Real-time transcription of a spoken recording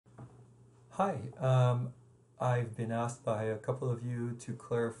Hi, I've been asked by a couple of you to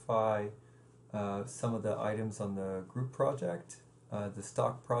clarify some of the items on the group project, the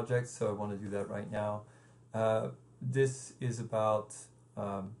stock project, so I want to do that right now. This is about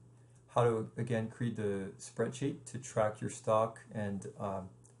how to, again, create the spreadsheet to track your stock and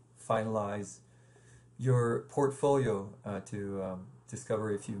finalize your portfolio to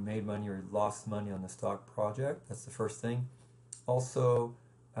discover if you made money or lost money on the stock project. That's the first thing. Also,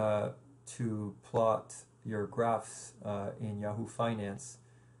 to plot your graphs in Yahoo Finance,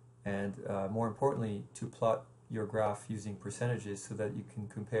 and more importantly, to plot your graph using percentages so that you can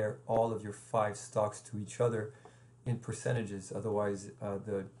compare all of your 5 stocks to each other in percentages. Otherwise,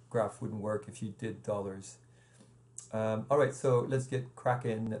 the graph wouldn't work if you did dollars. All right, so let's get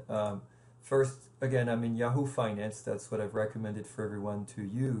cracking. First, again, I'm in Yahoo Finance. That's what I've recommended for everyone to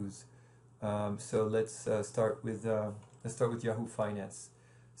use. So let's start with Yahoo Finance.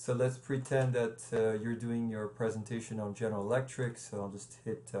 So let's pretend that you're doing your presentation on General Electric. So I'll just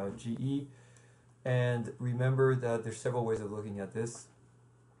hit GE, and remember that there's several ways of looking at this.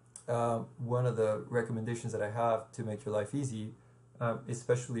 One of the recommendations that I have to make your life easy,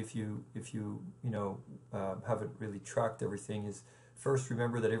 especially if you haven't really tracked everything, is first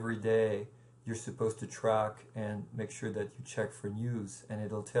remember that every day you're supposed to track and make sure that you check for news, and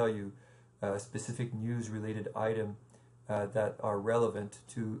it'll tell you a specific news related item that are relevant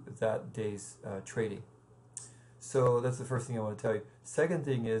to that day's trading. So that's the first thing I want to tell you. Second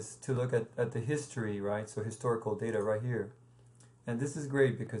thing is to look at the history, right? So historical data right here. And this is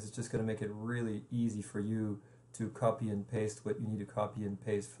great because it's just going to make it really easy for you to copy and paste what you need to copy and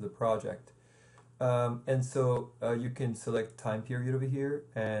paste for the project. And so you can select time period over here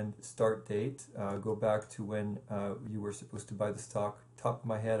and start date. Go back to when you were supposed to buy the stock. Top of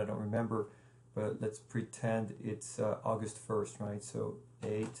my head, I don't remember, but let's pretend it's August 1st, right? So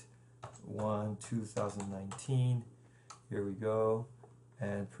 8/1/2019. Here we go.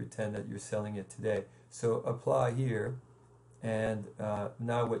 And pretend that you're selling it today. So apply here. And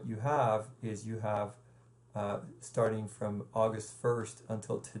now what you have is starting from August 1st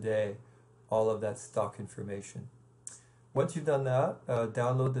until today, all of that stock information. Once you've done that,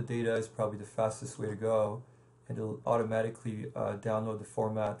 download the data is probably the fastest way to go. And it'll automatically download the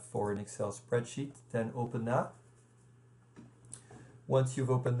format for an Excel spreadsheet. Then open that. Once you've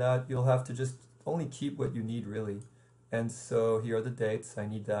opened that, you'll have to just only keep what you need, really. And so here are the dates. I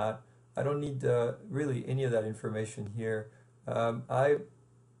need that. I don't need really any of that information here. I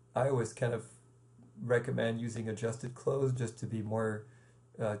always kind of recommend using adjusted close just to be more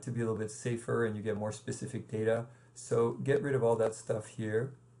to be a little bit safer and you get more specific data. So get rid of all that stuff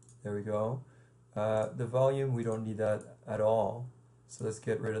here. There we go. The volume, we don't need that at all, so let's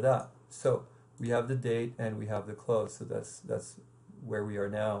get rid of that. So we have the date and we have the close, so that's where we are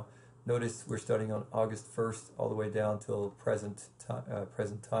now. Notice we're starting on August 1st all the way down till present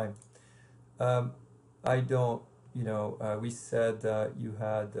time. I don't, we said you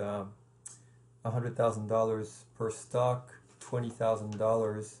had $100,000 per stock,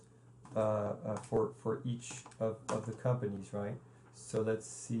 $20,000 for each of the companies, right? So let's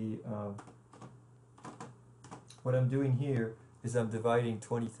see. What I'm doing here is I'm dividing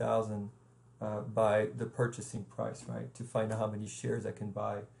 20,000 by the purchasing price, right, to find out how many shares I can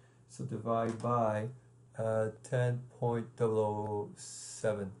buy. So divide by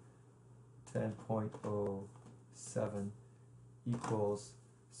 10.007. 10.07 equals,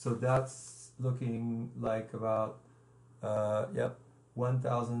 so that's looking like about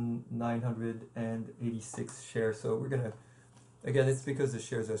 1,986 shares. So we're gonna, again, it's because the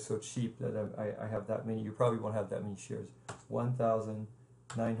shares are so cheap that I have that many. You probably won't have that many shares.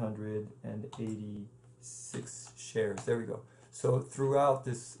 1,986 shares. There we go. So throughout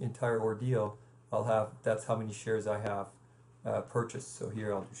this entire ordeal, I'll have, that's how many shares I have purchased. So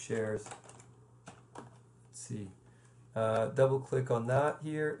here I'll do shares. Let's see. Double click on that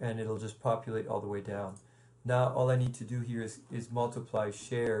here and it'll just populate all the way down. Now all I need to do here is multiply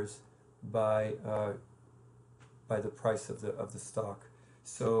shares by the price of the stock.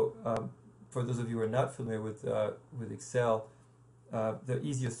 So for those of you who are not familiar with Excel, the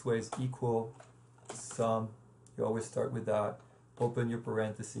easiest way is equal sum. You always start with that. Open your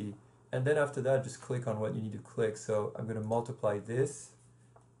parenthesis, and then after that, just click on what you need to click. So I'm going to multiply this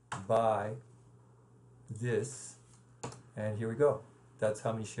by this, and here we go. That's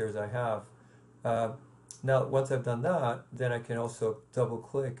how many shares I have. Now, once I've done that, then I can also double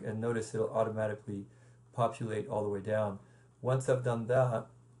click, and notice it'll automatically populate all the way down. Once I've done that,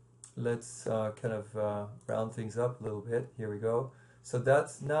 let's kind of round things up a little bit. Here we go. So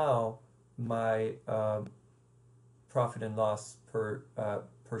that's now my profit and loss per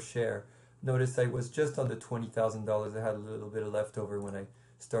share. Notice I was just under $20,000. I had a little bit of leftover when I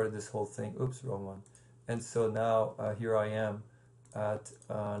started this whole thing. Oops, wrong one. And so now here I am at,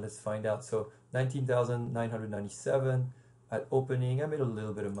 let's find out. So 19,997 at opening. I made a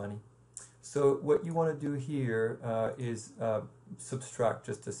little bit of money. So what you want to do here is subtract,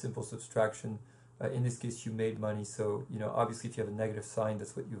 just a simple subtraction. In this case, you made money. So, obviously if you have a negative sign,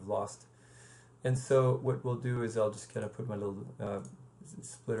 that's what you've lost. And so what we'll do is I'll just kind of put my little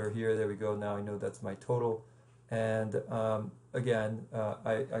splitter here. There we go. Now I know that's my total. And again,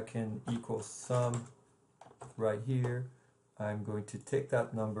 I can equal sum right here. I'm going to take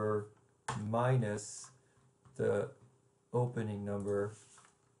that number minus the opening number,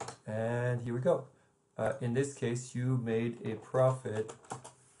 and here we go. In this case, you made a profit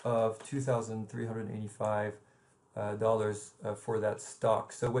of $2,385 for that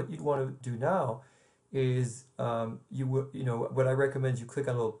stock. So what you'd want to do now is what I recommend, you click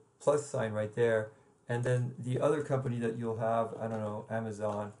on a little plus sign right there, and then the other company that you'll have, I don't know,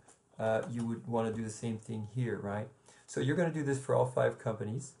 Amazon, you would want to do the same thing here, right? So you're going to do this for all 5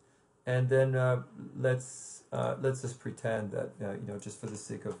 companies, and then let's just pretend that just for the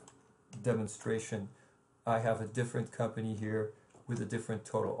sake of demonstration, I have a different company here with a different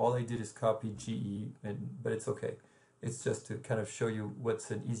total. All I did is copy GE, but it's okay. It's just to kind of show you what's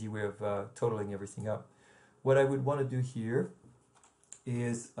an easy way of totaling everything up. What I would want to do here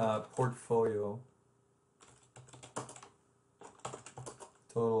is portfolio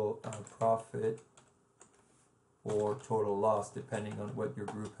total profit or total loss, depending on what your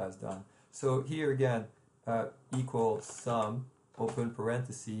group has done. So here again, equal sum, open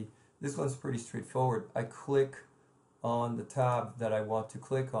parenthesis. This one's pretty straightforward. I click on the tab that I want to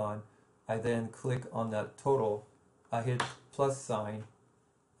click on. I then click on that total. I hit plus sign,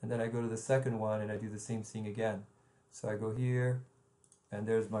 and then I go to the second one and I do the same thing again. So I go here, and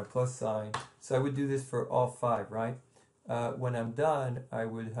there's my plus sign. So I would do this for all 5, right? When I'm done, I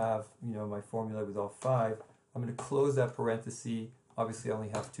would have my formula with all 5. I'm going to close that parenthesis. Obviously, I only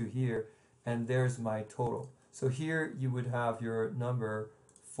have 2 here, and there's my total. So here you would have your number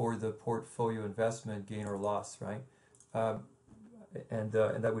for the portfolio investment, gain or loss, right? And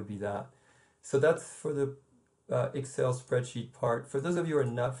that would be that. So that's for the Excel spreadsheet part. For those of you who are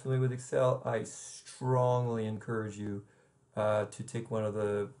not familiar with Excel, I strongly encourage you to take one of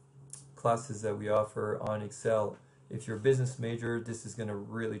the classes that we offer on Excel. If you're a business major, this is going to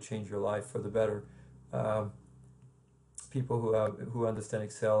really change your life for the better. People who understand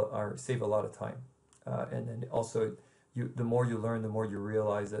Excel save a lot of time, and then also the more you learn, the more you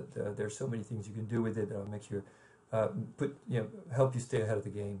realize that there's so many things you can do with it that'll make you help you stay ahead of the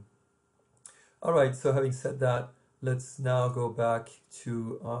game. All right. So having said that, let's now go back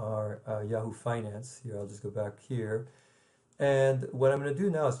to our Yahoo Finance. Here, I'll just go back here, and what I'm going to do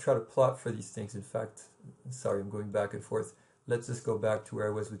now is try to plot for these things. In fact, sorry, I'm going back and forth. Let's just go back to where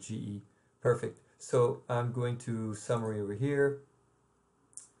I was with GE. Perfect. So I'm going to summary over here,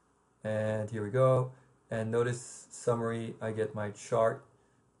 and here we go. And notice summary, I get my chart,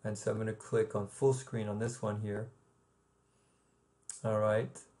 and so I'm going to click on full screen on this one here. All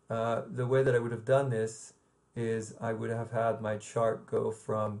right. The way that I would have done this is I would have had my chart go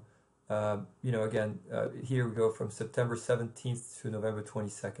from, here we go from September 17th to November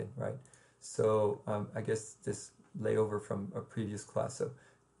 22nd, right? So I guess this layover from a previous class. So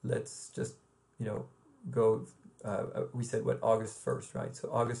let's just go, we said what, August 1st, right? So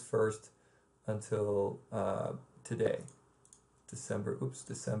August 1st until today,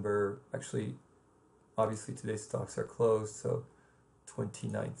 December, actually, obviously today's stocks are closed, so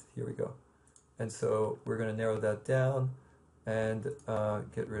 29th, here we go. And so we're going to narrow that down and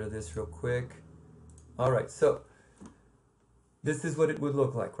get rid of this real quick. All right, so this is what it would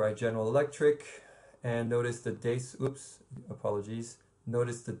look like, right? General Electric, and notice the dates,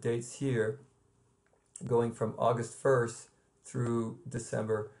 notice the dates here going from August 1st through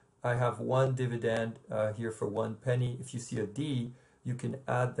December. I have 1 dividend here for 1 penny. If you see a D, you can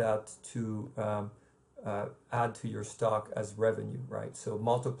add that to add to your stock as revenue, right? So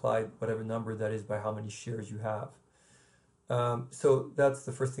multiply whatever number that is by how many shares you have. So that's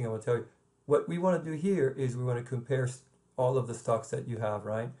the first thing I want to tell you. What we want to do here is we want to compare all of the stocks that you have,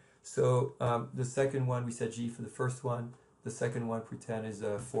 right? So the second one, we said G for the first one. The second one, pretend, is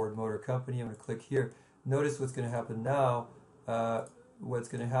a Ford Motor Company. I'm going to click here. Notice what's going to happen now. What's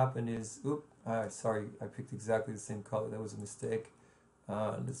going to happen is, sorry, I picked exactly the same color. That was a mistake.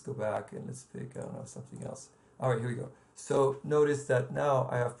 Let's go back and let's pick, I don't know, something else. All right, here we go. So notice that now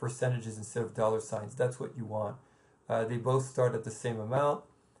I have percentages instead of dollar signs. That's what you want. They both start at the same amount.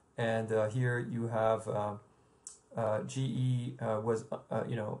 And here you have GE was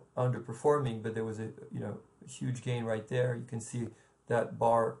underperforming, but there was a huge gain right there. You can see that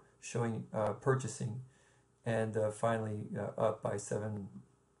bar showing purchasing, and finally up by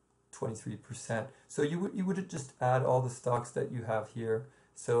 7.23%. So you would just add all the stocks that you have here.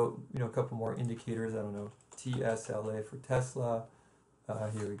 So a couple more indicators. I don't know, TSLA for Tesla.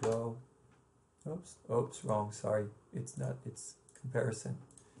 Here we go. Oops, wrong. Sorry, it's not. It's comparison.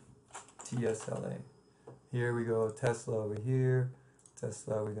 TSLA. Here we go. Tesla over here.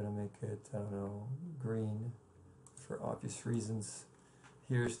 Tesla, we're gonna make it, I don't know, green for obvious reasons.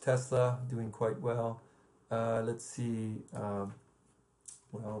 Here's Tesla doing quite well. Let's see.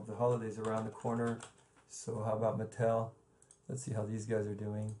 Well, the holidays around the corner. So how about Mattel? Let's see how these guys are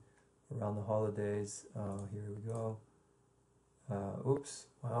doing around the holidays. Here we go. Oops.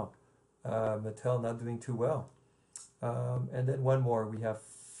 Wow. Mattel not doing too well. And then one more. We have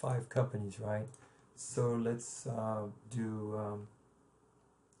 5 companies, right? So let's do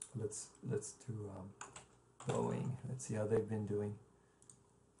Boeing. Let's see how they've been doing.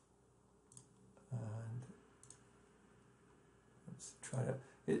 And let's try to.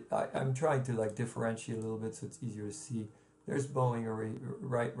 I'm trying to like differentiate a little bit so it's easier to see. There's Boeing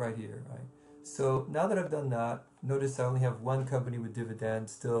right here, right? So now that I've done that, notice I only have one company with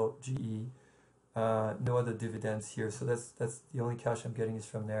dividends, still GE. No other dividends here, so that's the only cash I'm getting is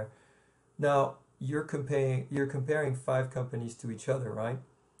from there. Now you're comparing 5 companies to each other, right?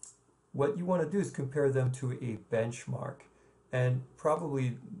 What you want to do is compare them to a benchmark, and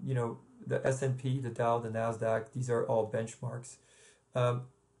probably the S&P, the Dow, the Nasdaq. These are all benchmarks.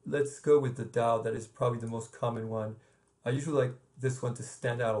 Let's go with the Dow. That is probably the most common one. I usually like this one to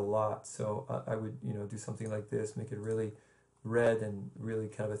stand out a lot, so I would do something like this, make it really red and really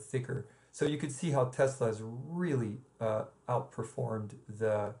kind of a thicker. So you could see how Tesla has really outperformed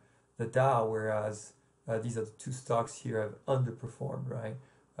the Dow, whereas these are the 2 stocks here have underperformed, right?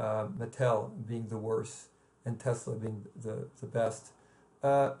 Mattel being the worst and Tesla being the best.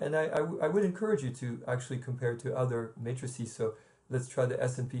 And I would encourage you to actually compare to other matrices. So let's try the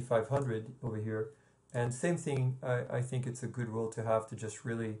S&P 500 over here. And same thing, I think it's a good rule to have to just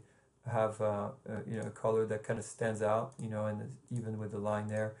really have a color that kind of stands out, and even with the line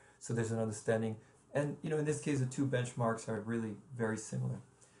there. So there's an understanding. And in this case, the 2 benchmarks are really very similar.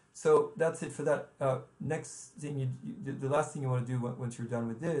 So that's it for that. Next thing, the last thing you want to do once you're done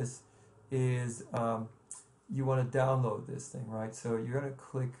with this is you want to download this thing, right? So you're going to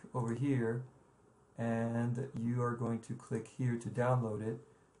click over here, and you are going to click here to download it.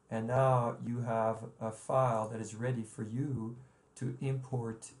 And now you have a file that is ready for you to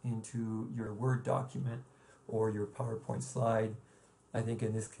import into your Word document or your PowerPoint slide. I think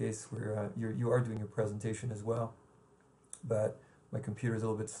in this case where you are doing a presentation as well, but my computer is a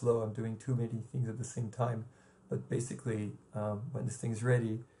little bit slow. I'm doing too many things at the same time. But basically, when this thing's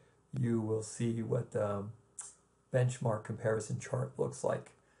ready, you will see what the benchmark comparison chart looks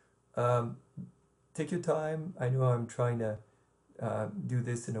like. Take your time. I know I'm trying to do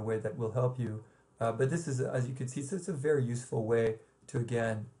this in a way that will help you. But this is, as you can see, it's a very useful way to,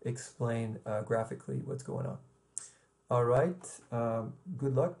 again, explain graphically what's going on. All right.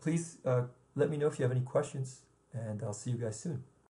 Good luck. Please let me know if you have any questions, and I'll see you guys soon.